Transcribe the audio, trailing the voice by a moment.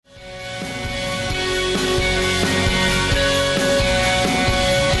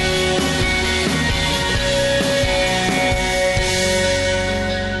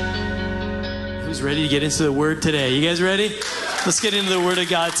get into the Word today. You guys ready? Let's get into the Word of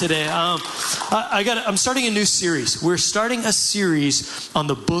God today. I'm starting a new series. We're starting a series on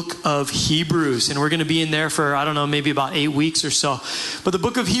the book of Hebrews, and we're going to be in there for, I don't know, maybe about 8 weeks or so. But the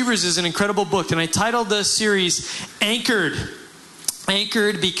book of Hebrews is an incredible book, and I titled the series Anchored.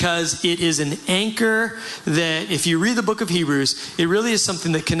 Anchored because it is an anchor that if you read the book of Hebrews, it really is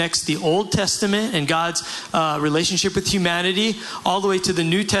something that connects the Old Testament and God's relationship with humanity all the way to the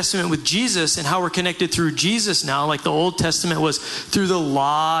New Testament with Jesus and how we're connected through Jesus now. Like the Old Testament was through the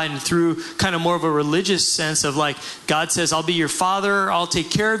law and through kind of more of a religious sense of like God says, I'll be your father, I'll take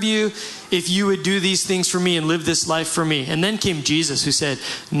care of you if you would do these things for me and live this life for me. And then came Jesus who said,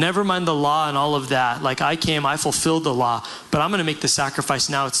 never mind the law and all of that. Like I came, I fulfilled the law, but I'm going to make the sacrifice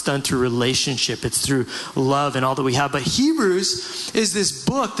now. It's done through relationship. It's through love and all that we have. But Hebrews is this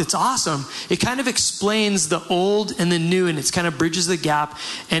book that's awesome. It kind of explains the old and the new, and it kind of bridges the gap.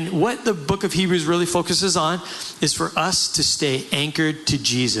 And what the book of Hebrews really focuses on is for us to stay anchored to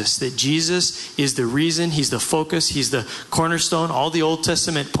Jesus. That Jesus is the reason, he's the focus, he's the cornerstone. All the Old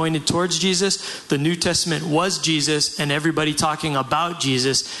Testament pointed towards Jesus. The New Testament was Jesus, and everybody talking about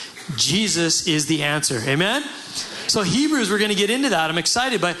Jesus. Jesus is the answer. Amen? So Hebrews, we're going to get into that. I'm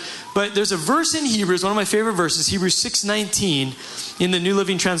excited, but there's a verse in Hebrews, one of my favorite verses, Hebrews 6:19 in the New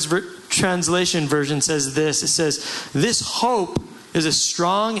Living Translation version says this. It says, this hope is a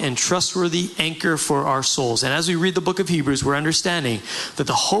strong and trustworthy anchor for our souls. And as we read the book of Hebrews, we're understanding that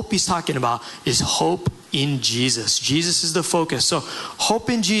the hope he's talking about is hope in Jesus. Jesus is the focus. So hope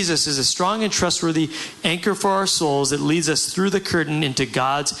in Jesus is a strong and trustworthy anchor for our souls that leads us through the curtain into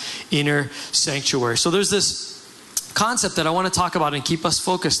God's inner sanctuary. So there's this concept that I want to talk about and keep us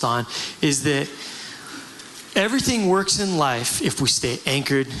focused on is that everything works in life if we stay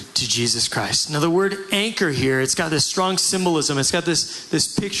anchored to Jesus Christ. Now the word anchor here, it's got this strong symbolism. It's got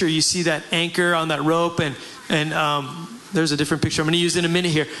this picture. You see that anchor on that rope and there's a different picture I'm going to use in a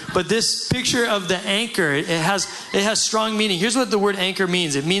minute here. But this picture of the anchor, it has strong meaning. Here's what the word anchor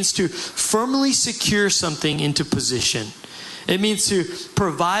means. It means to firmly secure something into position. It means to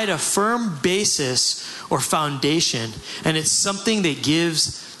provide a firm basis or foundation. And it's something that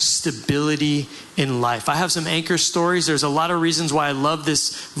gives stability in life. I have some anchor stories. There's a lot of reasons why I love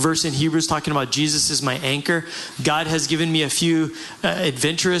this verse in Hebrews talking about Jesus is my anchor. God has given me a few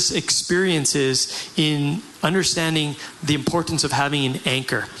adventurous experiences in understanding the importance of having an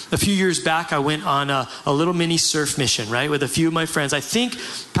anchor. A few years back, I went on a little mini surf mission, right, with a few of my friends. I think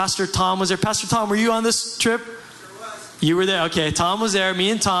Pastor Tom was there. Pastor Tom, were you on this trip? You were there. Okay, Tom was there,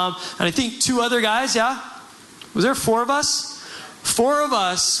 me and Tom, and I think two other guys, yeah? Was there four of us? Four of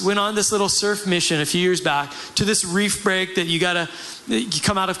us went on this little surf mission a few years back to this reef break that you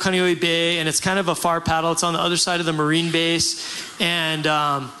come out of Kaneohe Bay, and it's kind of a far paddle. It's on the other side of the Marine base. And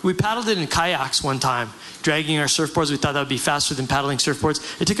we paddled it in kayaks one time, dragging our surfboards. We thought that would be faster than paddling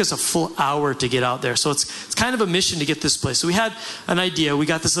surfboards. It took us a full hour to get out there. So it's kind of a mission to get this place. So we had an idea. We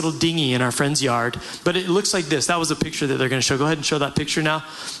got this little dinghy in our friend's yard, but it looks like this. That was a picture that they're going to show. Go ahead and show that picture now.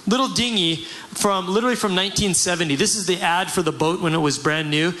 Little dinghy literally from 1970. This is the ad for the boat when it was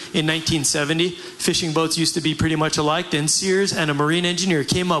brand new in 1970. Fishing boats used to be pretty much alike. Then Sears and a marine engineer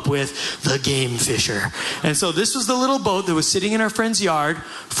came up with the Game Fisher. And so this was the little boat that was sitting in our friend's yard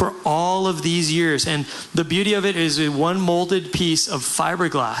for all of these years. And the beauty of it is a one molded piece of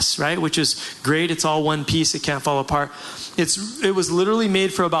fiberglass, right? Which is great. It's all one piece. It can't fall apart. It was literally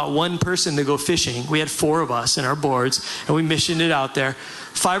made for about one person to go fishing. We had four of us in our boards, and we missioned it out there.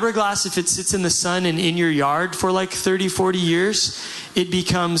 Fiberglass, if it sits in the sun and in your yard for like 30, 40 years, it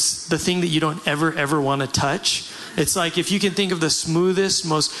becomes the thing that you don't ever want to touch. It's like if you can think of the smoothest,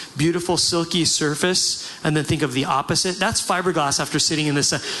 most beautiful, silky surface, and then think of the opposite, that's fiberglass after sitting in the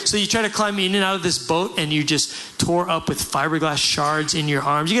sun. So you try to climb in and out of this boat, and you just tore up with fiberglass shards in your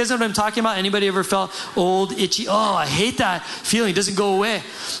arms. You guys know what I'm talking about? Anybody ever felt old, itchy? Oh, I hate that feeling. It doesn't go away.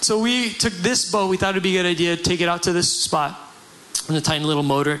 So we took this boat. We thought it'd be a good idea to take it out to this spot. And a tiny little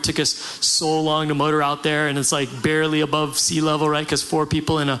motor. It took us so long to motor out there, and it's like barely above sea level, right? Because 4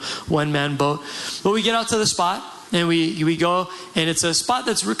 people in a one-man boat. But we get out to the spot, and we go, and it's a spot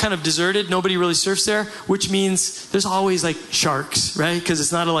that's kind of deserted. Nobody really surfs there, which means there's always like sharks, right? Because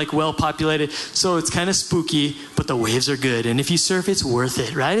it's not well populated. So it's kind of spooky, but the waves are good. And if you surf, it's worth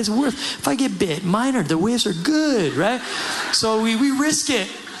it, right? It's worth, if I get bit, the waves are good, right? So we risk it.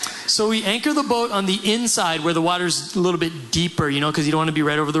 So we anchor the boat on the inside where the water's a little bit deeper, because you don't want to be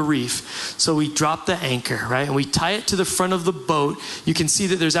right over the reef. So we drop the anchor, right? And we tie it to the front of the boat. You can see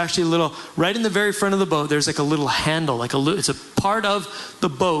that there's actually right in the very front of the boat, there's like a little handle, it's a part of the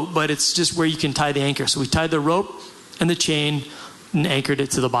boat, but it's just where you can tie the anchor. So we tied the rope and the chain and anchored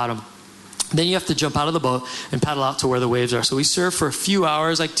it to the bottom. Then you have to jump out of the boat and paddle out to where the waves are. So we surfed for a few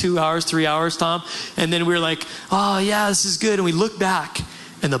hours, like 2 hours, 3 hours, Tom. And then we were like, oh yeah, this is good. And we look back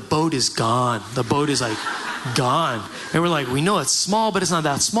and the boat is gone. The boat is like gone. And we're like, we know it's small, but it's not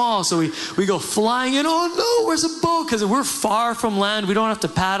that small. So we go flying in. Oh no, where's the boat? Because we're far from land. We don't have to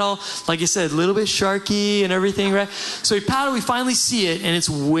paddle. Like you said, a little bit sharky and everything, right? So we paddle, we finally see it, and it's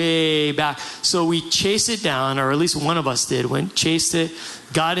way back. So we chase it down, or at least one of us did, chased it,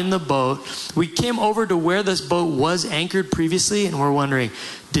 got in the boat. We came over to where this boat was anchored previously, and we're wondering,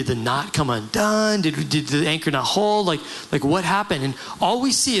 did the knot come undone? Did the anchor not hold? Like what happened? And all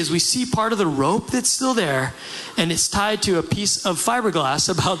we see part of the rope that's still there, and it's tied to a piece of fiberglass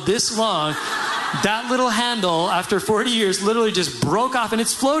about this long. That little handle, after 40 years, literally just broke off, and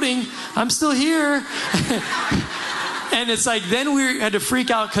it's floating. I'm still here. And it's like, then we had to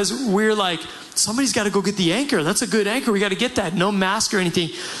freak out because we're like, somebody's got to go get the anchor. That's a good anchor. We got to get that. No mask or anything.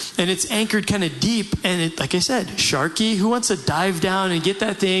 And it's anchored kind of deep. And it, like I said, sharky. Who wants to dive down and get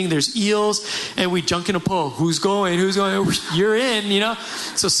that thing? There's eels. And we junk in a pole. Who's going? You're in, you know?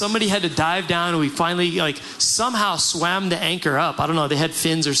 So somebody had to dive down, and we finally somehow swam the anchor up. I don't know. They had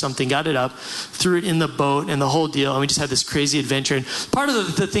fins or something. Got it up. Threw it in the boat and the whole deal. And we just had this crazy adventure. And part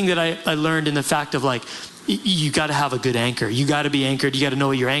of the thing that I learned in the fact of you got to have a good anchor. You got to be anchored. You got to know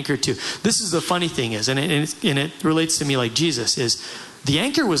what you're anchored to. This is the funny thing is, and it relates to me like Jesus, is the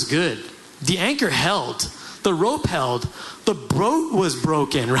anchor was good. The anchor held. The rope held. The boat was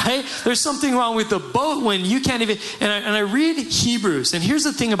broken, right? There's something wrong with the boat when you can't even, and I read Hebrews, and here's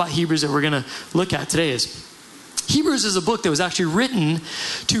the thing about Hebrews that we're going to look at today is, Hebrews is a book that was actually written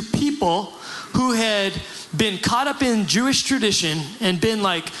to people who had been caught up in Jewish tradition and been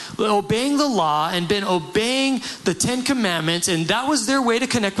obeying the law and been obeying the 10 Commandments, and that was their way to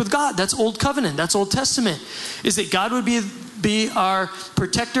connect with God. That's Old Covenant. That's Old Testament. Is that God would be our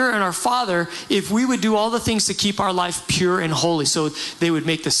protector and our father if we would do all the things to keep our life pure and holy. So they would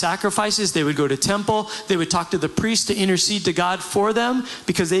make the sacrifices, they would go to temple, they would talk to the priest to intercede to God for them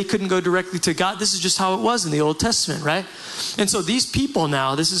because they couldn't go directly to God. This is just how it was in the Old Testament, right? And so these people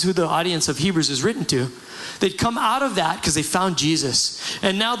now, this is who the audience of Hebrews is written to. They'd come out of that because they found Jesus.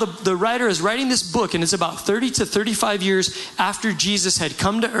 And now the writer is writing this book, and it's about 30 to 35 years after Jesus had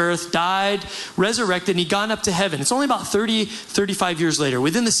come to earth, died, resurrected, and he'd gone up to heaven. It's only about 30, 35 years later,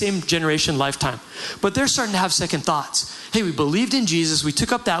 within the same generation lifetime. But they're starting to have second thoughts. Hey, we believed in Jesus. We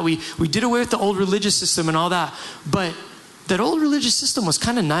took up that. We did away with the old religious system and all that. But that old religious system was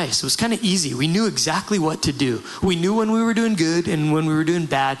kind of nice. It was kind of easy. We knew exactly what to do. We knew when we were doing good and when we were doing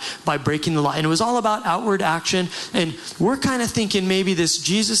bad by breaking the law. And it was all about outward action. And we're kind of thinking maybe this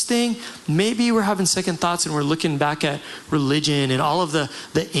Jesus thing, maybe we're having second thoughts and we're looking back at religion and all of the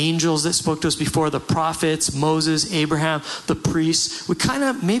angels that spoke to us before, the prophets, Moses, Abraham, the priests.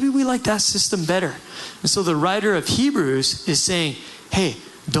 Maybe we like that system better. And so the writer of Hebrews is saying, hey,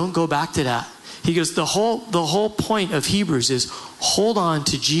 don't go back to that. He goes, the whole point of Hebrews is hold on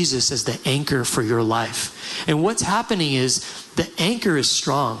to Jesus as the anchor for your life. And what's happening is the anchor is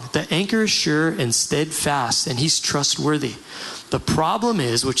strong. The anchor is sure and steadfast, and he's trustworthy. The problem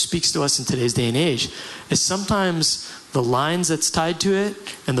is, which speaks to us in today's day and age, is sometimes the lines that's tied to it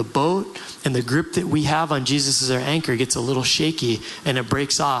and the boat and the grip that we have on Jesus as our anchor gets a little shaky and it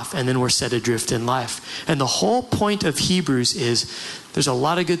breaks off, and then we're set adrift in life. And the whole point of Hebrews is there's a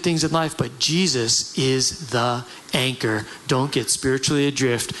lot of good things in life, but Jesus is the anchor. Don't get spiritually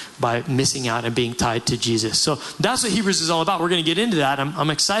adrift by missing out and being tied to Jesus. So that's what Hebrews is all about. We're going to get into that. I'm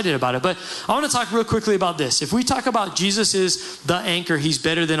excited about it. But I want to talk real quickly about this. If we talk about Jesus is the anchor, he's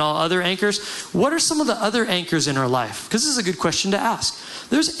better than all other anchors, what are some of the other anchors in our life? Because this is a good question to ask.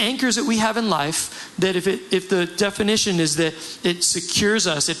 There's anchors that we have in life that if the definition is that it secures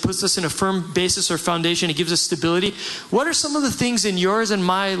us, it puts us in a firm basis or foundation, it gives us stability. What are some of the things in yours and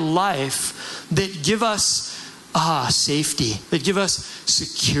my life that give us safety, that give us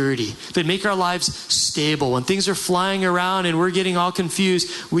security, that make our lives stable? When things are flying around and we're getting all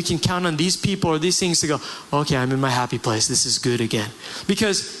confused, we can count on these people or these things to go, okay, I'm in my happy place. This is good again.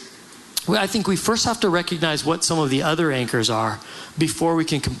 Because I think we first have to recognize what some of the other anchors are before we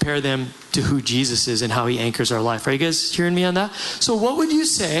can compare them to who Jesus is and how he anchors our life. Are you guys hearing me on that? So what would you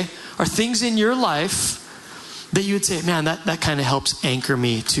say are things in your life that you would say, man, that kind of helps anchor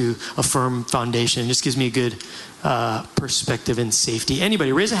me to a firm foundation, just gives me a good perspective and safety?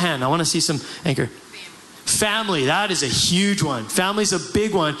 Anybody, raise a hand. I want to see some anchor. Family, that is a huge one. Family's a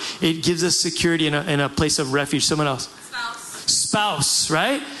big one. It gives us security in a place of refuge. Someone else. Spouse,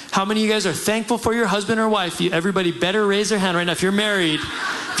 right? How many of you guys are thankful for your husband or wife? Everybody better raise their hand right now. If you're married,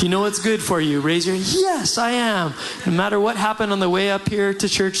 If you know what's good for you, raise your, yes, I am. No matter what happened on the way up here to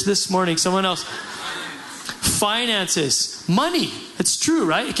church this morning. Someone else. Finances, money. It's true,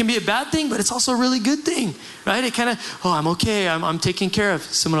 right? It can be a bad thing, but it's also a really good thing, right? It kind of, oh, I'm okay. I'm taken care of.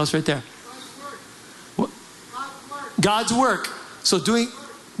 Someone else right there. What? God's work. So doing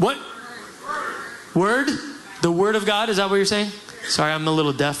what? Word? The word of God? Is that what you're saying? Sorry, I'm a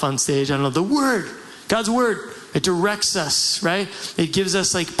little deaf on stage. I don't know. The word. God's word. It directs us, right? It gives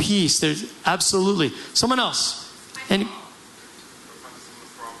us like peace. There's absolutely. Someone else. And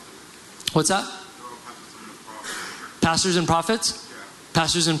what's that? Pastors and prophets?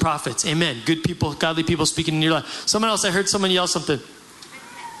 Pastors and prophets. Amen. Good people, godly people speaking in your life. Someone else, I heard someone yell something.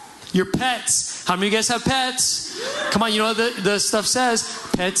 Your pets. How many of you guys have pets? Come on, you know what the stuff says?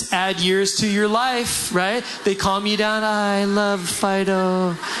 Pets add years to your life, right? They calm you down. I love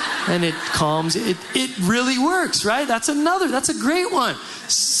Fido. And it calms. It really works, right? That's a great one.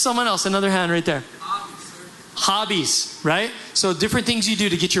 Someone else, another hand right there. Hobbies, right? So different things you do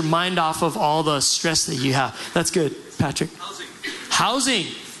to get your mind off of all the stress that you have. That's good, Patrick. Housing.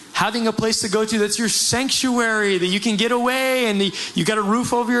 Having a place to go to that's your sanctuary, that you can get away and you got a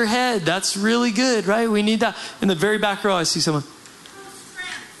roof over your head. That's really good, right? We need that. In the very back row, I see someone.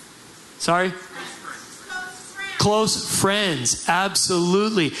 Sorry? Close friends.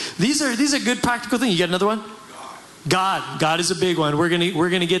 Absolutely. These are good practical things. You got another one? God is a big one. We're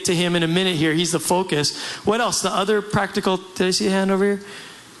gonna get to him in a minute here. He's the focus. What else? The other practical. Did I see a hand over here?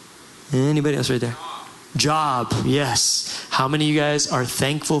 Anybody else right there? Job. Yes. How many of you guys are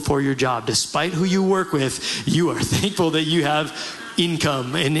thankful for your job? Despite who you work with, you are thankful that you have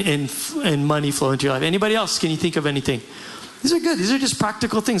income and money flow into your life. Anybody else? Can you think of anything? These are good. These are just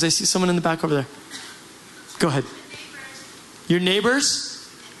practical things. I see someone in the back over there. Go ahead. Your neighbors?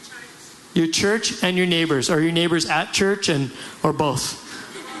 Your church and your neighbors. Are your neighbors at church or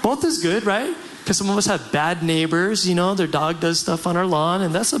both? Both is good, right? Because some of us have bad neighbors, you know, their dog does stuff on our lawn,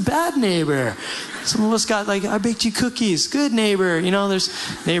 and that's a bad neighbor. Some of us got like, I baked you cookies, good neighbor. You know, there's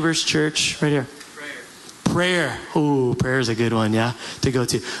neighbors, church, right here. Prayer. Ooh, prayer is a good one, yeah, to go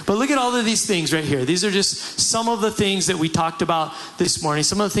to. But look at all of these things right here. These are just some of the things that we talked about this morning,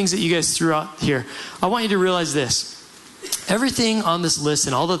 some of the things that you guys threw out here. I want you to realize this. Everything on this list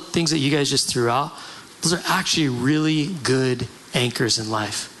and all the things that you guys just threw out, those are actually really good anchors in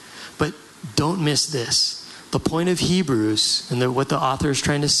life. But don't miss this. The point of Hebrews and what the author is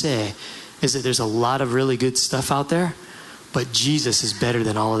trying to say is that there's a lot of really good stuff out there, but Jesus is better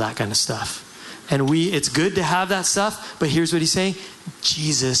than all of that kind of stuff. And it's good to have that stuff, but here's what he's saying.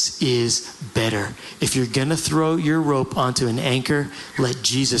 Jesus is better. If you're going to throw your rope onto an anchor, let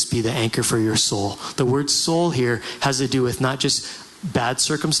Jesus be the anchor for your soul. The word soul here has to do with not just bad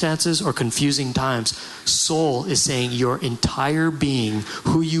circumstances or confusing times. Soul is saying your entire being,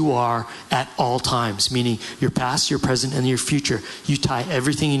 who you are at all times, meaning your past, your present, and your future. You tie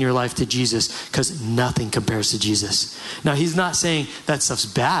everything in your life to Jesus because nothing compares to Jesus. Now, he's not saying that stuff's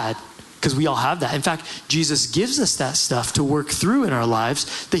bad, because we all have that. In fact, Jesus gives us that stuff to work through in our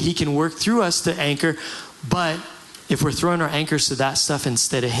lives, that he can work through us to anchor. But if we're throwing our anchors to that stuff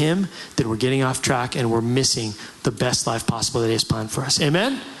instead of him, then we're getting off track and we're missing the best life possible that he has planned for us.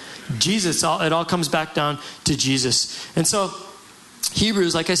 Amen? Jesus, it all comes back down to Jesus. And so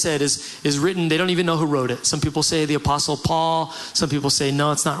Hebrews, like I said, is written, they don't even know who wrote it. Some people say the Apostle Paul. Some people say,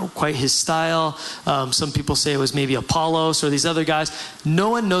 no, it's not quite his style. Some people say it was maybe Apollos or these other guys. No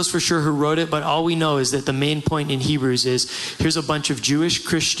one knows for sure who wrote it, but all we know is that the main point in Hebrews is, here's a bunch of Jewish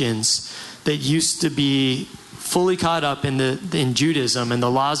Christians that used to be fully caught up in Judaism and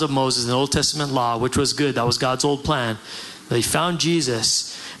the laws of Moses and the Old Testament law, which was good. That was God's old plan. They found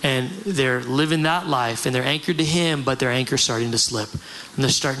Jesus, and they're living that life, and they're anchored to him, but their anchor's starting to slip. And they're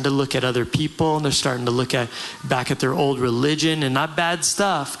starting to look at other people, and they're starting to look back at their old religion, and not bad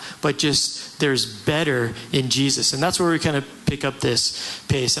stuff, but just there's better in Jesus. And that's where we kind of pick up this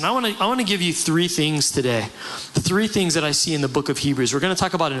pace. And I want to give you three things today. The three things that I see in the book of Hebrews. We're going to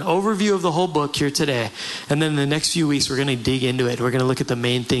talk about an overview of the whole book here today. And then in the next few weeks, we're going to dig into it. We're going to look at the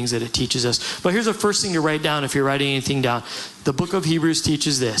main things that it teaches us. But here's the first thing to write down if you're writing anything down. The book of Hebrews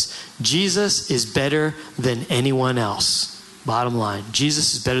teaches this. Jesus is better than anyone else. Bottom line,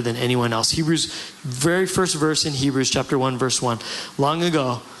 Jesus is better than anyone else. Hebrews, very first verse in Hebrews chapter 1, verse 1. Long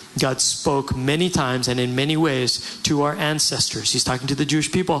ago, God spoke many times and in many ways to our ancestors. He's talking to the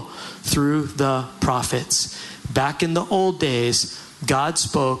Jewish people through the prophets. Back in the old days, God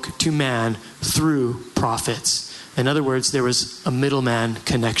spoke to man through prophets. In other words, there was a middleman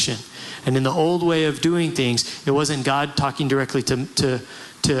connection. And in the old way of doing things, it wasn't God talking directly to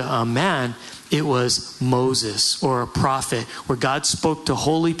to a man, it was Moses or a prophet, where God spoke to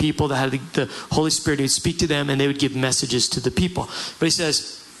holy people that had the Holy Spirit. He would speak to them and they would give messages to the people. But he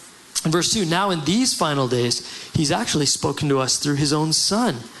says in verse 2, now in these final days, he's actually spoken to us through his own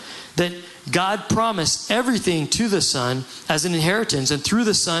Son, that God promised everything to the Son as an inheritance, and through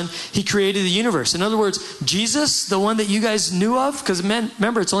the Son, he created the universe. In other words, Jesus, the one that you guys knew of, because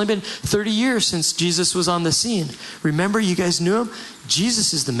remember, it's only been 30 years since Jesus was on the scene. Remember, you guys knew him?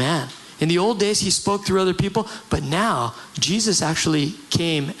 Jesus is the man. In the old days, he spoke through other people, but now Jesus actually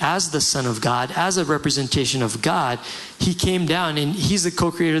came as the Son of God, as a representation of God. He came down and he's the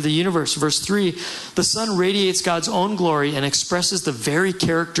co-creator of the universe. Verse 3, the Son radiates God's own glory and expresses the very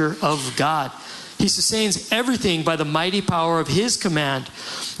character of God. He sustains everything by the mighty power of his command.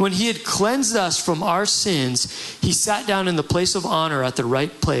 When he had cleansed us from our sins, he sat down in the place of honor at the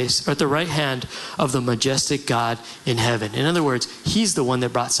right place, or at the right hand of the majestic God in heaven. In other words, he's the one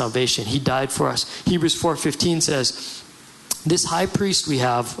that brought salvation. He died for us. Hebrews 4:15 says, this high priest we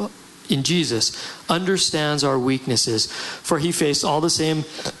have in Jesus understands our weaknesses, for he faced all the same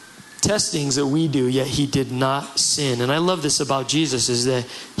testings that we do, yet he did not sin. And I love this about Jesus, is that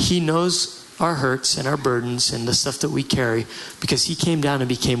he knows our hurts and our burdens and the stuff that we carry, because he came down and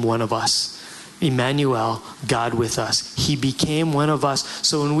became one of us. Emmanuel, God with us. He became one of us.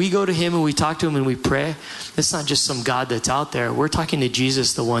 So when we go to him and we talk to him and we pray, it's not just some God that's out there. We're talking to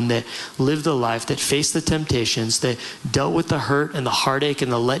Jesus, the one that lived the life, that faced the temptations, that dealt with the hurt and the heartache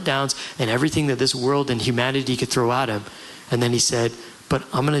and the letdowns and everything that this world and humanity could throw at him. And then he said, but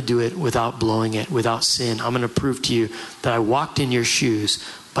I'm going to do it without blowing it, without sin. I'm going to prove to you that I walked in your shoes,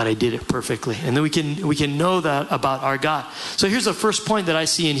 but I did it perfectly. And then we can know that about our God. So here's the first point that I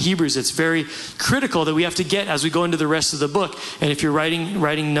see in Hebrews. It's very critical that we have to get as we go into the rest of the book. And if you're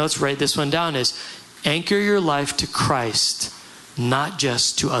writing notes, write this one down, is anchor your life to Christ, not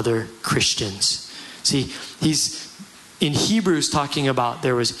just to other Christians. See, he's in Hebrews talking about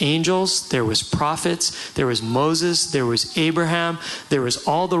there was angels, there was prophets, there was Moses, there was Abraham, there was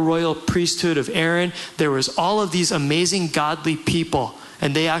all the royal priesthood of Aaron, there was all of these amazing godly people.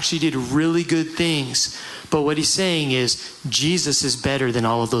 And they actually did really good things. But what he's saying is Jesus is better than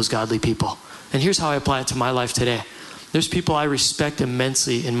all of those godly people. And here's how I apply it to my life today. There's people I respect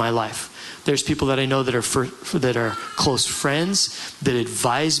immensely in my life. There's people that I know that are close friends, that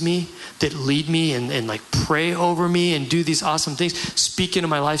advise me, that lead me and like pray over me and do these awesome things. Speak into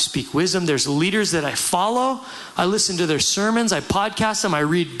my life, speak wisdom. There's leaders that I follow. I listen to their sermons. I podcast them. I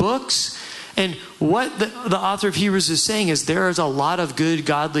read books. And what the author of Hebrews is saying is there is a lot of good,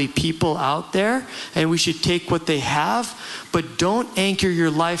 godly people out there, and we should take what they have, but don't anchor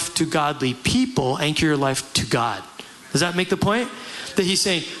your life to godly people, anchor your life to God. Does that make the point? That he's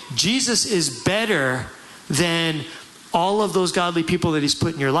saying Jesus is better than all of those godly people that he's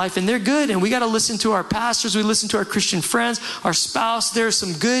put in your life. And they're good. And we got to listen to our pastors. We listen to our Christian friends, our spouse. There's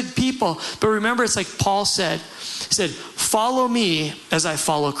some good people. But remember, it's like Paul said. He said, follow me as I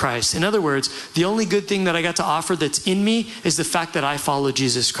follow Christ. In other words, the only good thing that I got to offer that's in me is the fact that I follow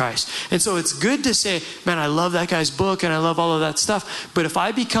Jesus Christ. And so it's good to say, man, I love that guy's book and I love all of that stuff. But if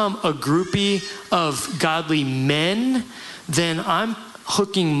I become a groupie of godly men, then I'm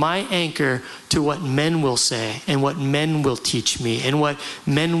hooking my anchor to what men will say and what men will teach me and what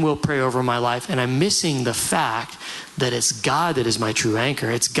men will pray over my life. And I'm missing the fact that it's God that is my true anchor.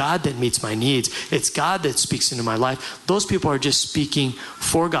 It's God that meets my needs. It's God that speaks into my life. Those people are just speaking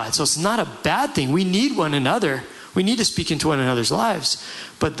for God. So it's not a bad thing. We need one another. We need to speak into one another's lives.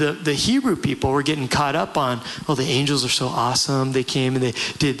 But the Hebrew people were getting caught up on, oh, the angels are so awesome. They came and they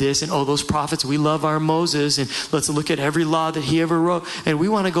did this. And oh, those prophets, we love our Moses. And let's look at every law that he ever wrote. And we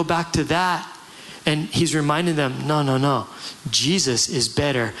want to go back to that. And he's reminding them, no. Jesus is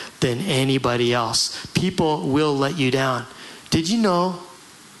better than anybody else. People will let you down. Did you know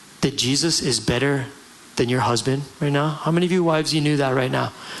that Jesus is better than your husband right now? How many of you wives, you knew that right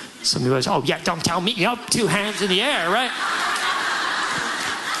now? Some of you guys, oh yeah, don't tell me. Yep, 2 hands in the air, right?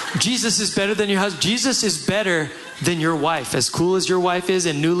 Jesus is better than your husband. Jesus is better than your wife. As cool as your wife is,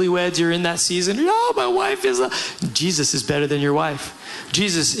 and newlyweds, you're in that season. Oh, my wife is Jesus is better than your wife.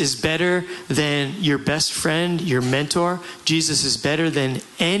 Jesus is better than your best friend, your mentor. Jesus is better than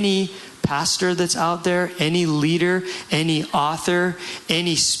any pastor that's out there, any leader, any author,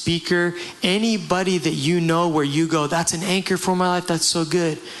 any speaker, anybody that you know where you go, that's an anchor for my life. That's so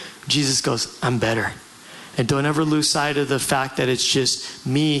good. Jesus goes, I'm better. And don't ever lose sight of the fact that it's just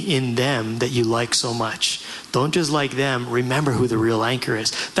me in them that you like so much. Don't just like them. Remember who the real anchor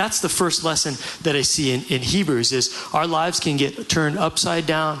is. That's the first lesson that I see in Hebrews is our lives can get turned upside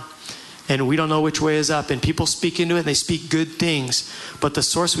down and we don't know which way is up, and people speak into it and they speak good things, but the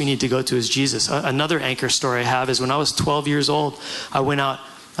source we need to go to is Jesus. Another anchor story I have is when I was 12 years old, I went out.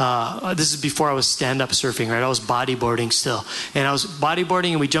 This is before I was stand-up surfing, right? I was bodyboarding still, and I was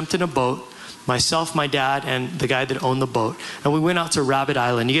bodyboarding, and we jumped in a boat. Myself, my dad, and the guy that owned the boat. And we went out to Rabbit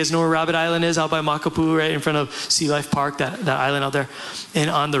Island. You guys know where Rabbit Island is? Out by Makapu'u, right in front of Sea Life Park, that island out there.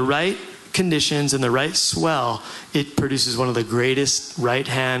 And on the right conditions and the right swell, it produces one of the greatest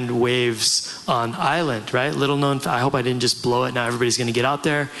right-hand waves on island, right? Little known, I hope I didn't just blow it. Now everybody's going to get out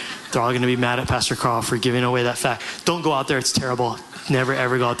there. They're all going to be mad at Pastor Carl for giving away that fact. Don't go out there. It's terrible. Never,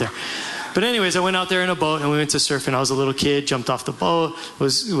 ever go out there. But anyways, I went out there in a boat and we went to surf, and I was a little kid, jumped off the boat,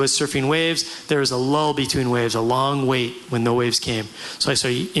 was surfing waves. There was a lull between waves, a long wait when the waves came. So I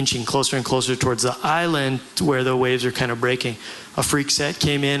started inching closer and closer towards the island where the waves are kind of breaking. A freak set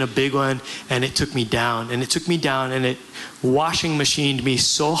came in, a big one, and it took me down. And it washing machined me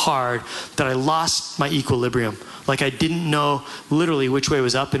so hard that I lost my equilibrium. Like I didn't know literally which way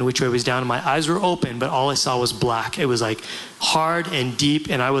was up and which way was down. My eyes were open, but all I saw was black. It was like hard and deep,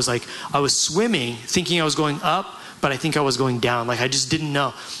 and I was swimming, thinking I was going up, but I think I was going down. Like I just didn't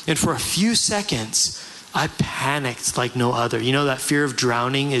know. And for a few seconds, I panicked like no other. You know, that fear of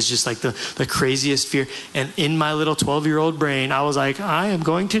drowning is just like the craziest fear. And in my little 12-year-old brain, I was like, I am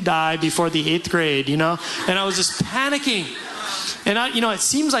going to die before the 8th grade, you know? And I was just panicking. And it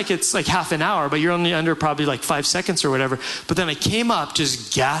seems like it's like half an hour, but you're only under probably like 5 seconds or whatever. But then I came up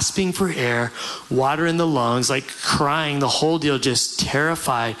just gasping for air, water in the lungs, like crying, the whole deal, just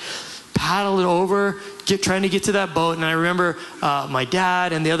terrified. Paddled it over, trying to get to that boat. And I remember my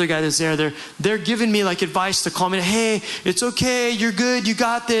dad and the other guy that's there, they're giving me like advice to calm me. Hey, it's okay, you're good, you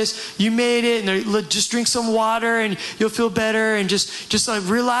got this, you made it. And just drink some water and you'll feel better. And just like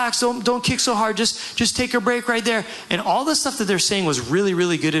relax, don't kick so hard, just take a break right there. And all the stuff that they're saying was really,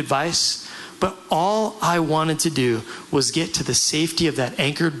 really good advice. But all I wanted to do was get to the safety of that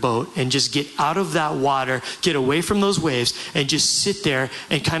anchored boat and just get out of that water, get away from those waves, and just sit there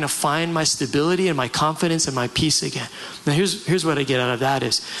and kind of find my stability and my confidence and my peace again. Now here's what I get out of that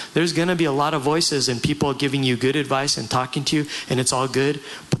is there's going to be a lot of voices and people giving you good advice and talking to you, and it's all good,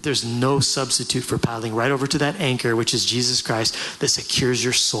 but there's no substitute for paddling right over to that anchor, which is Jesus Christ, that secures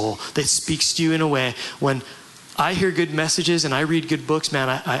your soul, that speaks to you in a way. When I hear good messages and I read good books, man,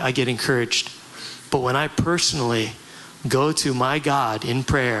 I get encouraged. But when I personally go to my God in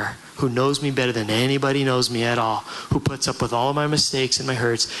prayer, who knows me better than anybody knows me at all, who puts up with all of my mistakes and my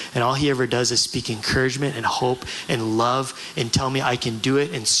hurts, and all he ever does is speak encouragement and hope and love and tell me I can do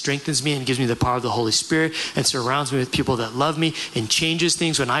it, and strengthens me and gives me the power of the Holy Spirit and surrounds me with people that love me and changes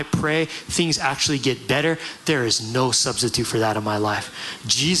things. When I pray, things actually get better. There is no substitute for that in my life.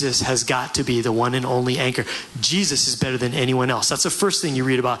 Jesus has got to be the one and only anchor. Jesus is better than anyone else. That's the first thing you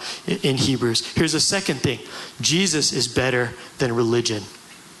read about in Hebrews. Here's the second thing. Jesus is better than religion.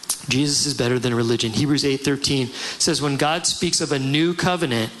 Jesus is better than religion. Hebrews 8:13 says, when God speaks of a new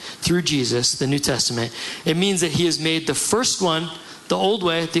covenant through Jesus, the New Testament, it means that he has made the first one, the old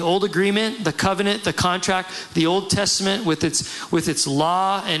way, the old agreement, the covenant, the contract, the Old Testament with its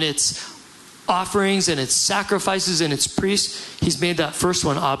law and its offerings and its sacrifices and its priests. He's made that first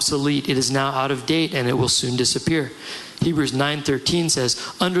one obsolete. It is now out of date and it will soon disappear. Hebrews 9:13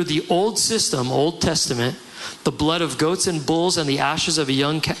 says, under the old system, Old Testament, the blood of goats and bulls and the ashes of a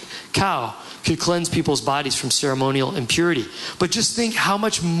young cow could cleanse people's bodies from ceremonial impurity. But just think how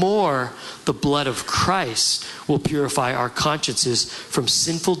much more the blood of Christ will purify our consciences from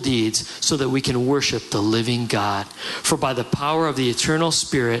sinful deeds so that we can worship the living God. For by the power of the eternal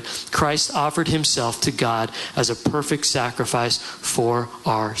Spirit, Christ offered himself to God as a perfect sacrifice for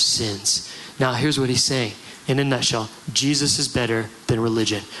our sins. Now here's what he's saying. In a nutshell, Jesus is better than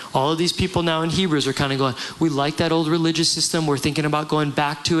religion. All of these people now in Hebrews are kind of going, we like that old religious system. We're thinking about going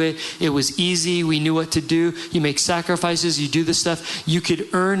back to it. It was easy. We knew what to do. You make sacrifices. You do this stuff. You could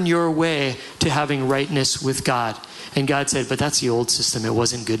earn your way to having rightness with God. And God said, but that's the old system. It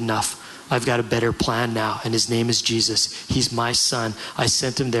wasn't good enough. I've got a better plan now, and his name is Jesus. He's my son. I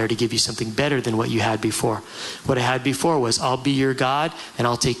sent him there to give you something better than what you had before. What I had before was, I'll be your God, and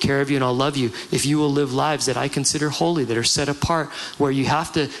I'll take care of you, and I'll love you if you will live lives that I consider holy, that are set apart, where you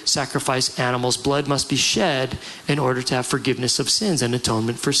have to sacrifice animals. Blood must be shed in order to have forgiveness of sins and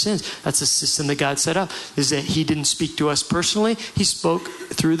atonement for sins. That's a system that God set up, is that he didn't speak to us personally. He spoke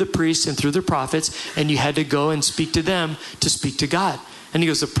through the priests and through the prophets, and you had to go and speak to them to speak to God. And he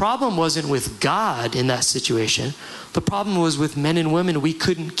goes, the problem wasn't with God in that situation. The problem was with men and women. We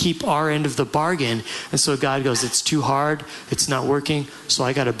couldn't keep our end of the bargain. And so God goes, it's too hard. It's not working. So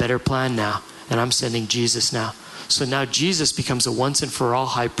I got a better plan now. And I'm sending Jesus now. So now Jesus becomes a once and for all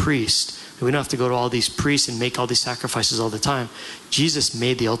high priest We don't have to go to all these priests and make all these sacrifices all the time. Jesus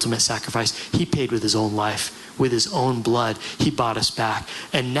made the ultimate sacrifice. He paid with his own life, with his own blood. He bought us back.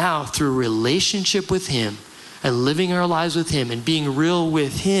 And now through relationship with him and living our lives with him and being real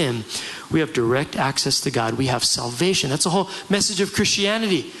with him, we have direct access to God. We have salvation. That's the whole message of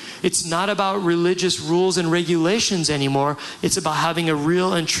Christianity. It's not about religious rules and regulations anymore. It's about having a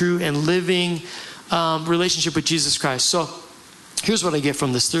real and true and living relationship with Jesus Christ. So here's what I get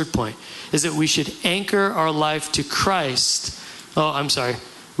from this third point, is that we should anchor our life to Christ.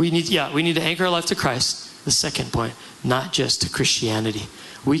 We need to anchor our life to Christ. The second point, not just to Christianity.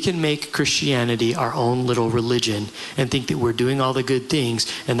 We can make Christianity our own little religion and think that we're doing all the good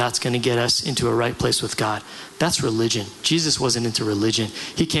things and that's going to get us into a right place with God. That's religion. Jesus wasn't into religion.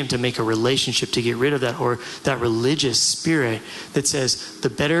 He came to make a relationship, to get rid of that religious spirit that says the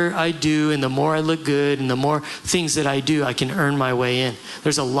better I do and the more I look good and the more things that I do, I can earn my way in.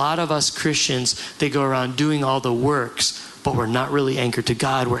 There's a lot of us Christians that go around doing all the works, but we're not really anchored to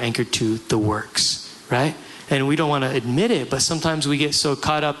God. We're anchored to the works, right? And we don't want to admit it, but sometimes we get so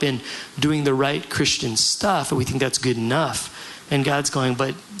caught up in doing the right Christian stuff and we think that's good enough. And God's going,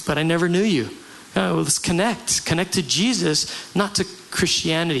 but I never knew you. Well, let's connect to Jesus, not to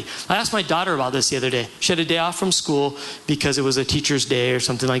Christianity. I asked my daughter about this the other day. She had a day off from school because it was a teacher's day or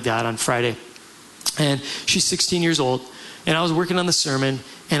something like that on Friday. And she's 16 years old. And I was working on the sermon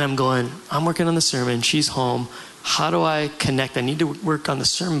and I'm working on the sermon. She's home. How do I connect? I need to work on the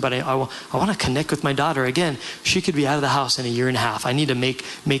sermon, but I want to connect with my daughter. Again, she could be out of the house in a year and a half. I need to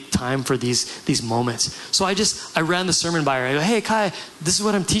make time for these moments. So I ran the sermon by her. I go, hey, Kai, this is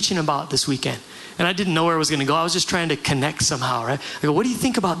what I'm teaching about this weekend. And I didn't know where I was going to go. I was just trying to connect somehow, right? I go, what do you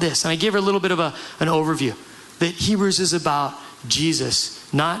think about this? And I gave her a little bit of an overview. That Hebrews is about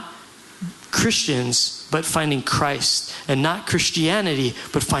Jesus, not Christians, but finding Christ. And not Christianity,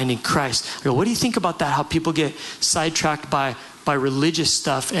 but finding Christ. I go, what do you think about that? How people get sidetracked by religious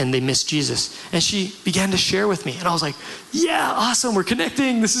stuff and they miss Jesus. And she began to share with me. And I was like, yeah, awesome. We're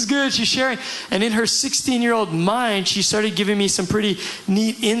connecting. This is good. She's sharing. And in her 16-year-old mind, she started giving me some pretty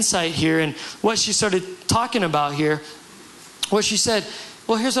neat insight here. And what she started talking about here, what she said,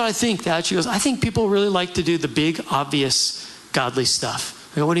 well, here's what I think, Dad. She goes, I think people really like to do the big, obvious, godly stuff.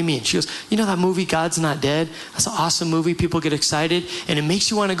 I go, what do you mean? She goes, you know that movie, God's Not Dead? That's an awesome movie. People get excited and it makes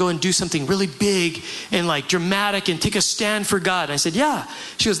you want to go and do something really big and like dramatic and take a stand for God. And I said, yeah.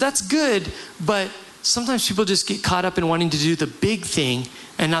 She goes, that's good, but sometimes people just get caught up in wanting to do the big thing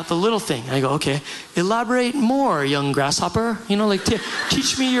and not the little thing. And I go, okay, elaborate more, young grasshopper.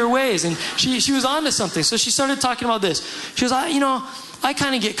 Teach me your ways. And she was on to something. So she started talking about this. She goes, I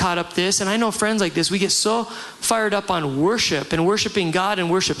kind of get caught up this, and I know friends like this, we get so fired up on worship and worshiping God and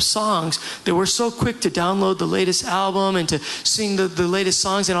worship songs that we're so quick to download the latest album and to sing the latest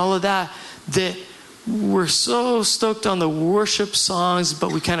songs and all of that we're so stoked on the worship songs,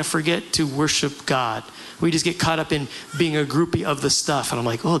 but we kind of forget to worship God. We just get caught up in being a groupie of the stuff. And I'm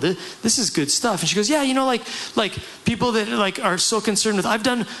like, oh, this is good stuff. And she goes, yeah, like people that are so concerned with, I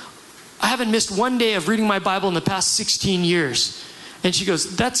haven't missed one day of reading my Bible in the past 16 years. And she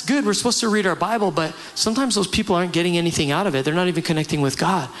goes, that's good. We're supposed to read our Bible, but sometimes those people aren't getting anything out of it. They're not even connecting with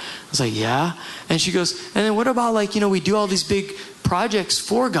God. I was like, yeah. And she goes, and then what about we do all these big projects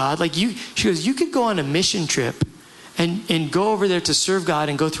for God. She goes, you could go on a mission trip and go over there to serve God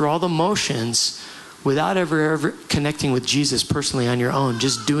and go through all the motions without ever connecting with Jesus personally on your own,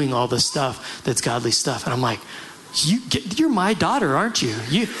 just doing all the stuff that's godly stuff. And I'm like, you're my daughter, aren't you?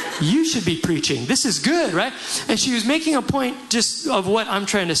 You should be preaching. This is good, right? And she was making a point just of what I'm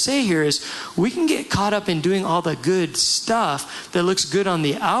trying to say here is we can get caught up in doing all the good stuff that looks good on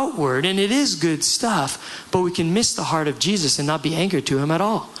the outward, and it is good stuff, but we can miss the heart of Jesus and not be anchored to him at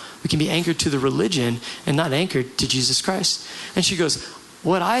all. We can be anchored to the religion and not anchored to Jesus Christ. And she goes,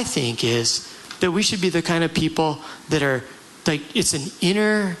 what I think is that we should be the kind of people that are it's an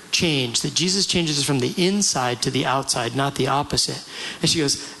inner change, that Jesus changes us from the inside to the outside, not the opposite. And she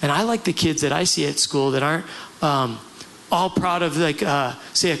goes, and I like the kids that I see at school that aren't all proud of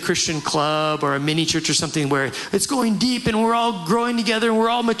say a Christian club or a mini church or something where it's going deep and we're all growing together and we're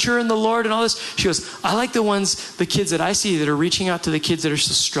all mature in the Lord and all this. She goes, I like the kids that I see that are reaching out to the kids that are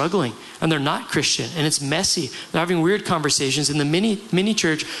still struggling and they're not Christian and it's messy. They're having weird conversations and the mini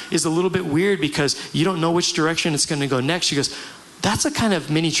church is a little bit weird because you don't know which direction it's going to go next. She goes, that's the kind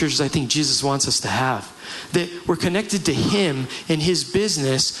of mini churches I think Jesus wants us to have. That we're connected to him and his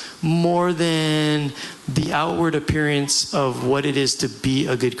business more than the outward appearance of what it is to be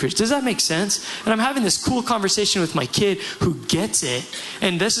a good Christian. Does that make sense? And I'm having this cool conversation with my kid who gets it.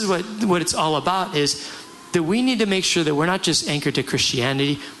 And this is what it's all about is that we need to make sure that we're not just anchored to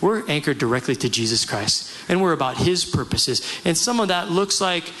Christianity, we're anchored directly to Jesus Christ. And we're about his purposes. And some of that looks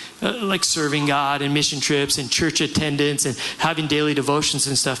like serving God and mission trips and church attendance and having daily devotions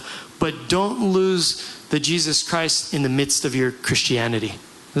and stuff. But don't lose the Jesus Christ in the midst of your Christianity.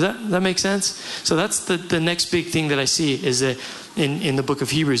 Does that make sense? So that's the next big thing that I see is that in the book of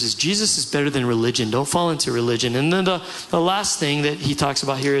Hebrews is Jesus is better than religion. Don't fall into religion. And then the last thing that he talks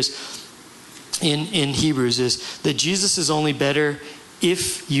about here is in Hebrews is that Jesus is only better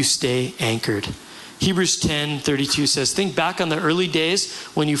if you stay anchored. Hebrews 10:32 says, think back on the early days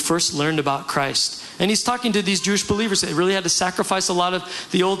when you first learned about Christ. And he's talking to these Jewish believers that really had to sacrifice a lot of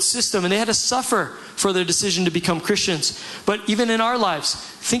the old system, and they had to suffer for their decision to become Christians. But even in our lives,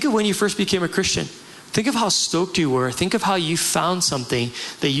 think of when you first became a Christian. Think of how stoked you were. Think of how you found something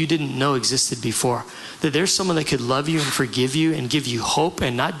that you didn't know existed before. That there's someone that could love you and forgive you and give you hope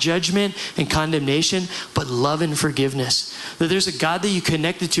and not judgment and condemnation, but love and forgiveness. That there's a God that you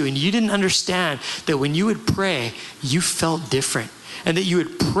connected to and you didn't understand that when you would pray, you felt different. And that you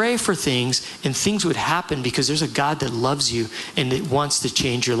would pray for things and things would happen because there's a God that loves you and that wants to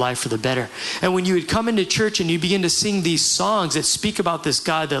change your life for the better. And when you would come into church and you begin to sing these songs that speak about this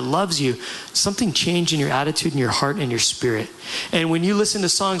God that loves you, something changed in your attitude and your heart and your spirit. And when you listen to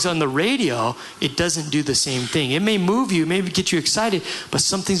songs on the radio, it doesn't do the same thing. It may move you, it may get you excited, but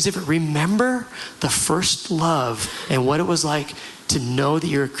something's different. Remember the first love and what it was like to know that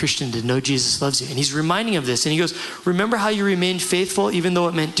you're a Christian, to know Jesus loves you. And he's reminding of this. And he goes, remember how you remained faithful even though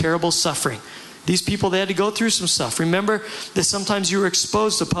it meant terrible suffering. These people, they had to go through some stuff. Remember that sometimes you were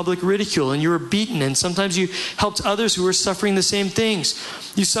exposed to public ridicule and you were beaten, and sometimes you helped others who were suffering the same things.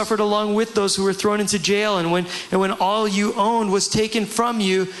 You suffered along with those who were thrown into jail, and when all you owned was taken from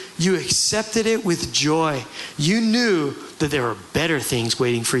you, you accepted it with joy. You knew that there are better things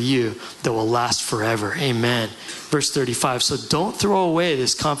waiting for you that will last forever. Amen. Verse 35, so don't throw away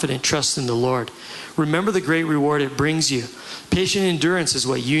this confident trust in the Lord. Remember the great reward it brings you. Patient endurance is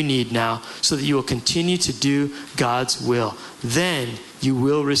what you need now so that you will continue to do God's will. Then you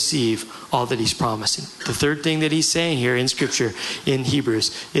will receive all that he's promising. The third thing that he's saying here in Scripture in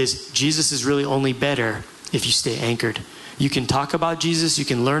Hebrews is Jesus is really only better if you stay anchored. You can talk about Jesus, you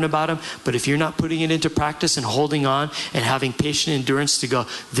can learn about him, but if you're not putting it into practice and holding on and having patient endurance to go,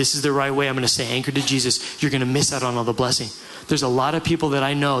 this is the right way, I'm going to stay anchored to Jesus, you're going to miss out on all the blessing. There's a lot of people that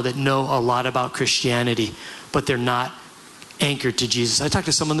I know that know a lot about Christianity, but they're not anchored to Jesus. I talked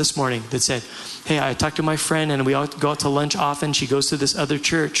to someone this morning that said, hey, I talked to my friend and we all go out to lunch often. She goes to this other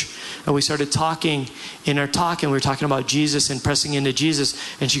church and we started talking. In our talk, and we were talking about Jesus and pressing into Jesus,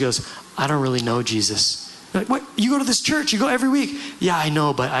 and she goes, I don't really know Jesus. I'm like, what? You go to this church, you go every week. Yeah, I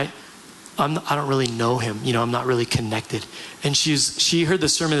know, but I don't really know him. You know, I'm not really connected. And she heard the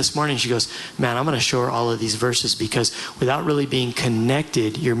sermon this morning. She goes, man, I'm going to show her all of these verses because without really being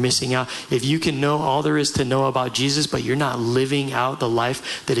connected, you're missing out. If you can know all there is to know about Jesus, but you're not living out the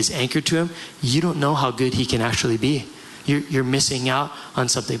life that is anchored to him, you don't know how good he can actually be. You're missing out on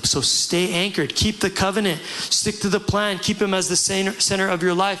something. So stay anchored. Keep the covenant. Stick to the plan. Keep him as the center of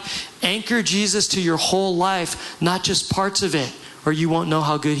your life. Anchor Jesus to your whole life, not just parts of it, or you won't know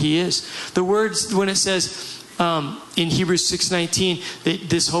how good he is. The words, when it says in Hebrews 6:19, that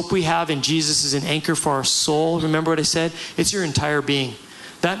this hope we have in Jesus is an anchor for our soul. Remember what I said? It's your entire being.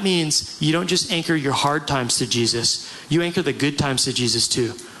 That means you don't just anchor your hard times to Jesus. You anchor the good times to Jesus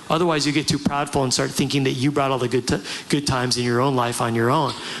too. Otherwise, you get too proudful and start thinking that you brought all the good times in your own life on your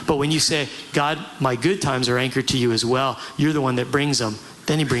own. But when you say, God, my good times are anchored to you as well, you're the one that brings them,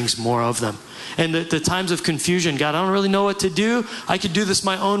 then he brings more of them. And the times of confusion, God, I don't really know what to do. I could do this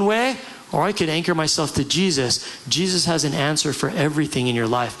my own way, or I could anchor myself to Jesus. Jesus has an answer for everything in your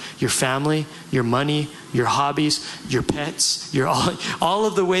life. Your family, your money, your hobbies, your pets, all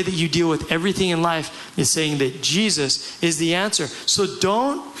of the way that you deal with everything in life is saying that Jesus is the answer. So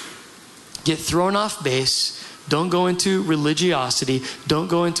don't get thrown off base. Don't go into religiosity. Don't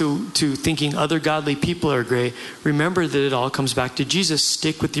go into thinking other godly people are great. Remember that it all comes back to Jesus.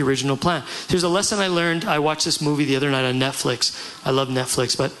 Stick with the original plan. Here's a lesson I learned. I watched this movie the other night on Netflix. I love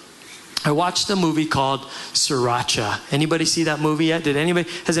Netflix, but I watched a movie called Sriracha. Anybody see that movie yet?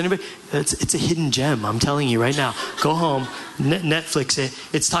 Has anybody? It's a hidden gem, I'm telling you right now. Go home, Netflix it.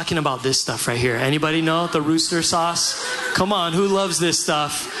 It's talking about this stuff right here. Anybody know the rooster sauce? Come on, who loves this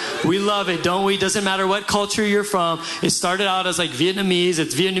stuff? We love it, don't we? Doesn't matter what culture you're from. It started out as like Vietnamese.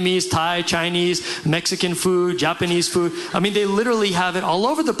 It's Vietnamese, Thai, Chinese, Mexican food, Japanese food. I mean, they literally have it all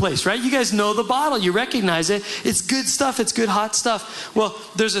over the place, right? You guys know the bottle. You recognize it. It's good stuff. It's good hot stuff. Well,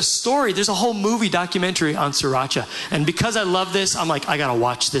 there's a story. There's a whole movie documentary on sriracha. And because I love this, I'm like, I got to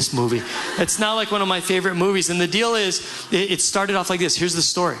watch this movie. It's now like one of my favorite movies. And the deal is, it started off like this. Here's the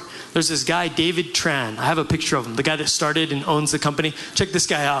story. There's this guy, David Tran. I have a picture of him, the guy that started and owns the company. Check this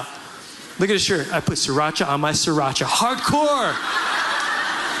guy out. Look at his shirt. I put sriracha on my sriracha. Hardcore.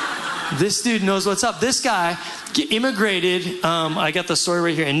 This dude knows what's up. This guy immigrated, I got the story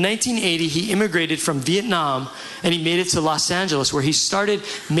right here. In 1980, he immigrated from Vietnam and he made it to Los Angeles where he started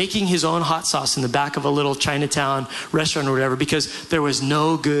making his own hot sauce in the back of a little Chinatown restaurant or whatever because there was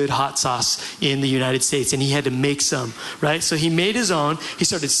no good hot sauce in the United States and he had to make some, right? So he made his own. He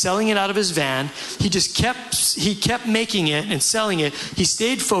started selling it out of his van. He kept making it and selling it. He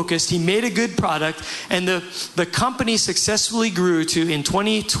stayed focused. He made a good product and the company successfully grew to, in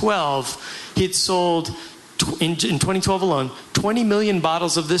 2012, he'd sold in 2012 alone, 20 million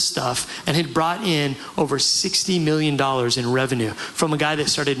bottles of this stuff and had brought in over $60 million in revenue from a guy that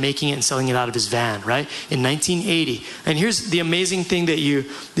started making it and selling it out of his van, right? In 1980. And here's the amazing thing that you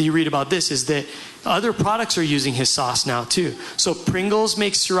read about this is that other products are using his sauce now too. So Pringles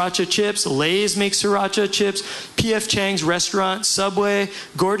makes sriracha chips, Lay's makes sriracha chips, P.F. Chang's restaurant, Subway,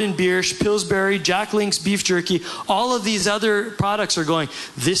 Gordon Biersch, Pillsbury, Jack Link's beef jerky, all of these other products are going,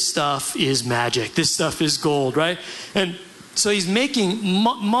 this stuff is magic, this stuff is gold, right? And so he's making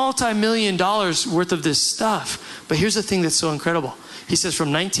multi-million dollars worth of this stuff. But here's the thing that's so incredible. He says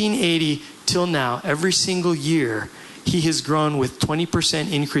from 1980 till now, every single year, he has grown with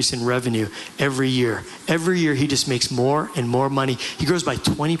 20% increase in revenue every year. Every year he just makes more and more money. He grows by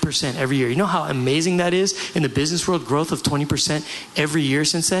 20% every year. You know how amazing that is in the business world, growth of 20% every year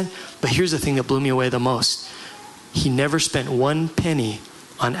since then? But here's the thing that blew me away the most. He never spent one penny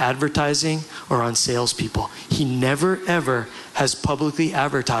on advertising or on salespeople. He never ever has publicly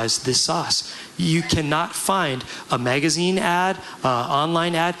advertised this sauce. You cannot find a magazine ad,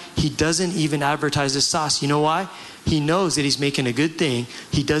 online ad. He doesn't even advertise this sauce. You know why? He knows that he's making a good thing.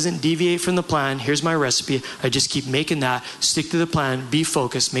 He doesn't deviate from the plan. Here's my recipe. I just keep making that. Stick to the plan. Be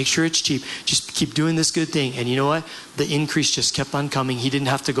focused. Make sure it's cheap. Just keep doing this good thing. And you know what? The increase just kept on coming. He didn't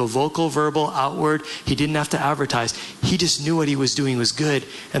have to go vocal, verbal, outward. He didn't have to advertise. He just knew what he was doing was good.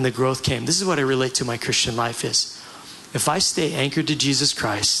 And the growth came. This is what I relate to my Christian life is. If I stay anchored to Jesus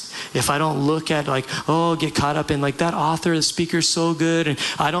Christ, if I don't look at like, oh, get caught up in like that author, the speaker's so good, and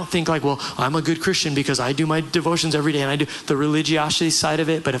I don't think like, well, I'm a good Christian because I do my devotions every day and I do the religiosity side of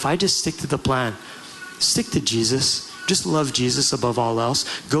it. But if I just stick to the plan, stick to Jesus, just love Jesus above all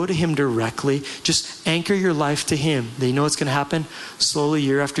else, go to him directly, just anchor your life to him. Then you know what's going to happen? Slowly,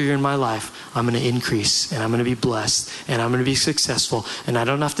 year after year in my life, I'm going to increase and I'm going to be blessed and I'm going to be successful. And I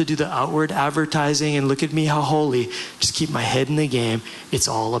don't have to do the outward advertising and look at me how holy. Just keep my head in the game. It's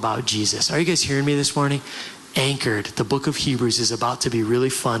all about Jesus. Are you guys hearing me this morning? Anchored. The book of Hebrews is about to be really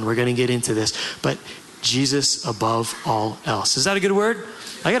fun. We're going to get into this. But Jesus above all else. Is that a good word?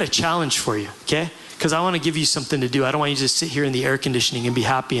 I got a challenge for you, okay? Because I want to give you something to do. I don't want you to just sit here in the air conditioning and be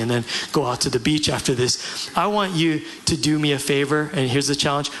happy and then go out to the beach after this. I want you to do me a favor, and here's the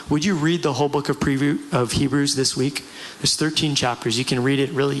challenge. Would you read the whole book of Hebrews this week? There's 13 chapters. You can read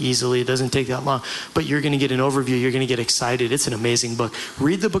it really easily. It doesn't take that long. But you're going to get an overview. You're going to get excited. It's an amazing book.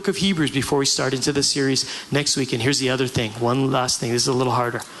 Read the book of Hebrews before we start into the series next week. And here's the other thing. One last thing. This is a little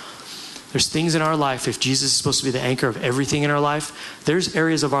harder. There's things in our life, if Jesus is supposed to be the anchor of everything in our life, there's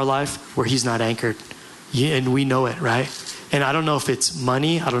areas of our life where he's not anchored. Yeah, and we know it, right? And I don't know if it's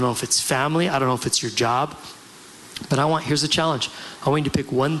money. I don't know if it's family. I don't know if it's your job. But here's the challenge. I want you to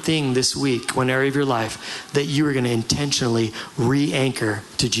pick one thing this week, one area of your life, that you are going to intentionally re-anchor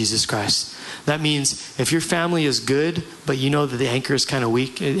to Jesus Christ. That means if your family is good, but you know that the anchor is kind of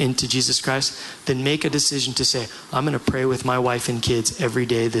weak into Jesus Christ, then make a decision to say, I'm going to pray with my wife and kids every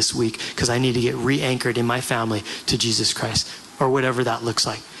day this week because I need to get re-anchored in my family to Jesus Christ, or whatever that looks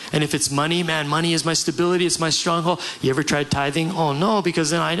like. And if it's money, man, money is my stability, it's my stronghold. You ever tried tithing? Oh no, because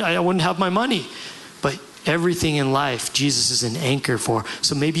then I wouldn't have my money. But everything in life, Jesus is an anchor for.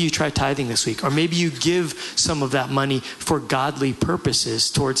 So maybe you try tithing this week, or maybe you give some of that money for godly purposes,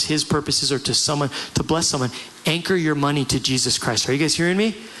 towards his purposes, or to someone, to bless someone. Anchor your money to Jesus Christ. Are you guys hearing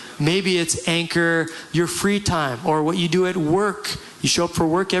me? Maybe it's anchor your free time, or what you do at work. You show up for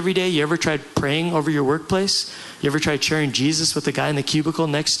work every day. You ever tried praying over your workplace? You ever tried sharing Jesus with the guy in the cubicle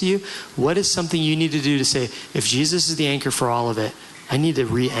next to you? What is something you need to do to say, if Jesus is the anchor for all of it, I need to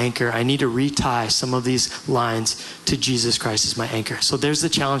re-anchor. I need to retie some of these lines to Jesus Christ as my anchor. So there's the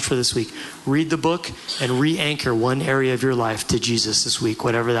challenge for this week. Read the book and re-anchor one area of your life to Jesus this week,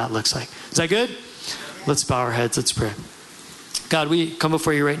 whatever that looks like. Is that good? Let's bow our heads. Let's pray. God, we come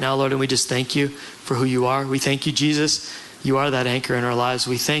before you right now, Lord, and we just thank you for who you are. We thank you, Jesus. You are that anchor in our lives.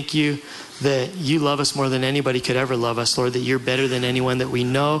 We thank you that you love us more than anybody could ever love us, Lord, that you're better than anyone that we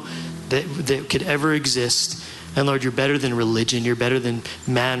know that could ever exist. And Lord, you're better than religion. You're better than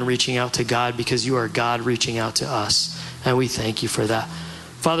man reaching out to God, because you are God reaching out to us. And we thank you for that.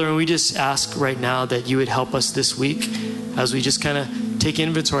 Father, and we just ask right now that you would help us this week as we just kind of take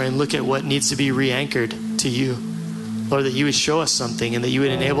inventory and look at what needs to be re-anchored to you. Lord, that you would show us something and that you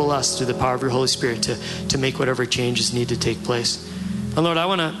would enable us through the power of your Holy Spirit to make whatever changes need to take place. And Lord, I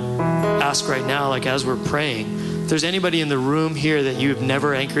want to ask right now, like as we're praying, if there's anybody in the room here that you have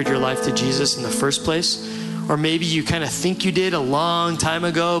never anchored your life to Jesus in the first place, or maybe you kind of think you did a long time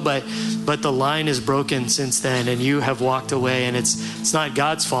ago, but the line is broken since then and you have walked away, and it's not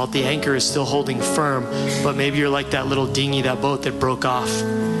God's fault. The anchor is still holding firm, but maybe you're like that little dinghy, that boat that broke off,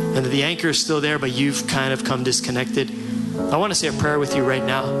 and the anchor is still there, but you've kind of come disconnected. I want to say a prayer with you right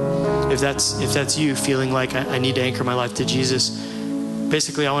now. If that's you feeling like I need to anchor my life to Jesus,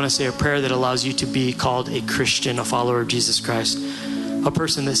 basically I want to say a prayer that allows you to be called a Christian, a follower of Jesus Christ. A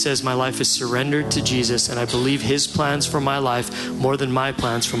person that says, my life is surrendered to Jesus and I believe his plans for my life more than my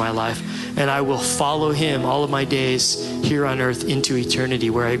plans for my life. And I will follow him all of my days here on earth into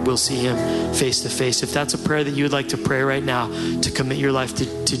eternity, where I will see him face to face. If that's a prayer that you would like to pray right now, to commit your life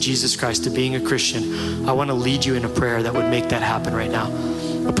to Jesus Christ, to being a Christian, I want to lead you in a prayer that would make that happen right now.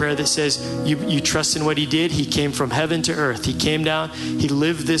 A prayer that says you trust in what he did. He came from heaven to earth. He came down. He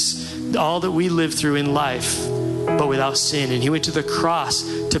lived all that we live through in life, but without sin. And he went to the cross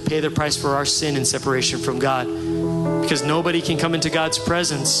to pay the price for our sin and separation from God. Because nobody can come into God's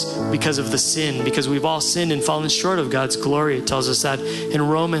presence because of the sin, because we've all sinned and fallen short of God's glory. It tells us that in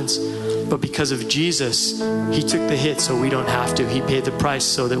Romans. But because of Jesus, he took the hit so we don't have to. He paid the price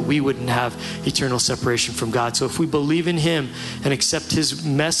so that we wouldn't have eternal separation from God. So if we believe in him and accept his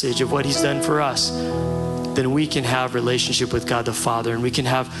message of what he's done for us, then we can have relationship with God the Father, and we can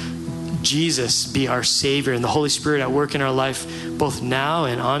have Jesus be our Savior and the Holy Spirit at work in our life, both now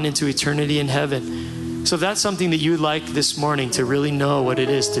and on into eternity in heaven. So if that's something that you'd like this morning, to really know what it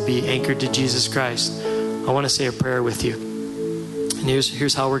is to be anchored to Jesus Christ, I want to say a prayer with you. And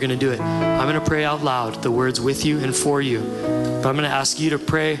here's how we're going to do it. I'm going to pray out loud the words with you and for you. But I'm going to ask you to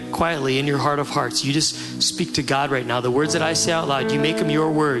pray quietly in your heart of hearts. You just speak to God right now. The words that I say out loud, you make them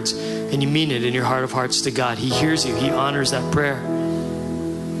your words and you mean it in your heart of hearts to God. He hears you. He honors that prayer.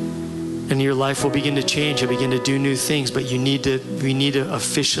 And your life will begin to change. You'll begin to do new things, but we need to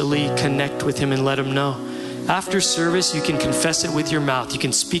officially connect with him and let him know. After service, you can confess it with your mouth. You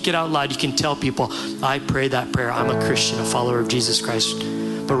can speak it out loud. You can tell people, I pray that prayer. I'm a Christian, a follower of Jesus Christ.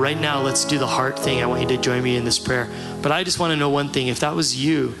 But right now, let's do the heart thing. I want you to join me in this prayer. But I just want to know one thing. If that was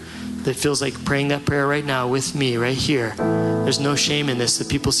you that feels like praying that prayer right now with me right here, there's no shame in this. The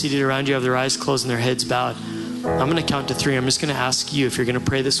people seated around you have their eyes closed and their heads bowed. I'm going to count to 3. I'm just going to ask you, if you're going to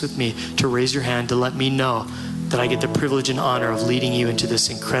pray this with me, to raise your hand to let me know that I get the privilege and honor of leading you into this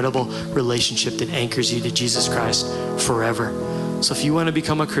incredible relationship that anchors you to Jesus Christ forever. So if you want to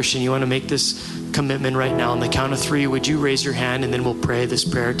become a Christian, you want to make this commitment right now, on the count of 3, would you raise your hand, and then we'll pray this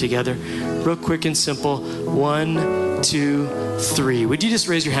prayer together. Real quick and simple. 1, 2, 3. Would you just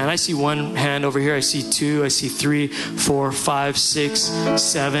raise your hand? I see 1 hand over here. I see 2. I see 3, 4, 5, 6,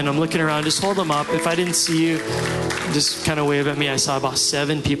 7. I'm looking around. Just hold them up. If I didn't see you, just kind of wave at me. I saw about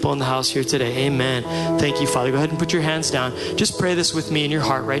 7 people in the house here today. Amen. Thank you, Father. Go ahead and put your hands down. Just pray this with me in your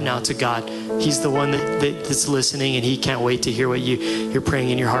heart right now to God. He's the one that's listening, and he can't wait to hear what you're praying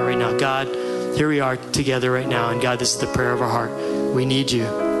in your heart right now. God, here we are together right now, and God, this is the prayer of our heart. We need you.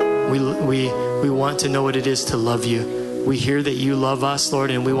 We want to know what it is to love you. We hear that you love us,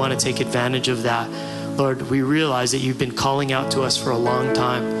 Lord, and we want to take advantage of that. Lord, we realize that you've been calling out to us for a long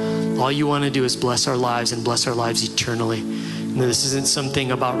time. All you want to do is bless our lives and bless our lives eternally. And this isn't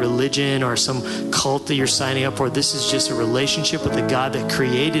something about religion or some cult that you're signing up for. This is just a relationship with the God that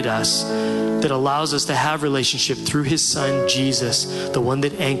created us, that allows us to have relationship through his son, Jesus, the one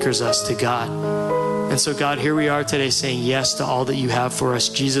that anchors us to God. And so God, here we are today saying yes to all that you have for us.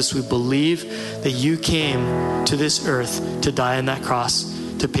 Jesus, we believe that you came to this earth to die on that cross,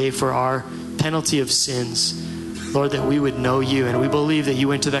 to pay for our penalty of sins. Lord, that we would know you. And we believe that you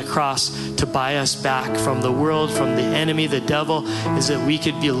went to that cross to buy us back from the world, from the enemy, the devil, is that we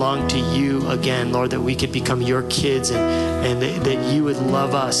could belong to you again, Lord, that we could become your kids and that you would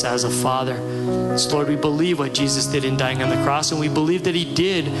love us as a father. So Lord, we believe what Jesus did in dying on the cross, and we believe that he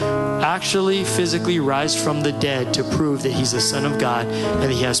did actually physically rise from the dead to prove that he's the Son of God and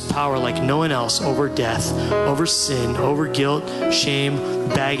that he has power like no one else over death, over sin, over guilt, shame,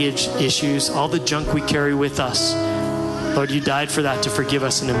 baggage, issues, all the junk we carry with us. Lord, you died for that, to forgive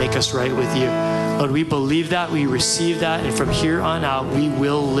us and to make us right with you. Lord, we believe that, we receive that, and from here on out, we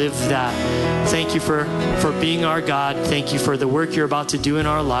will live that. Thank you for being our God. Thank you for the work you're about to do in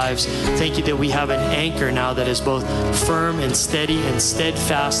our lives. Thank you that we have an anchor now that is both firm and steady and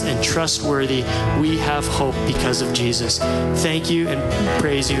steadfast and trustworthy. We have hope because of Jesus. Thank you and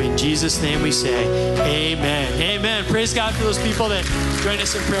praise you. In Jesus' name we say, amen. Amen. Praise God for those people that joined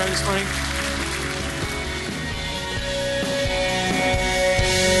us in prayer this morning.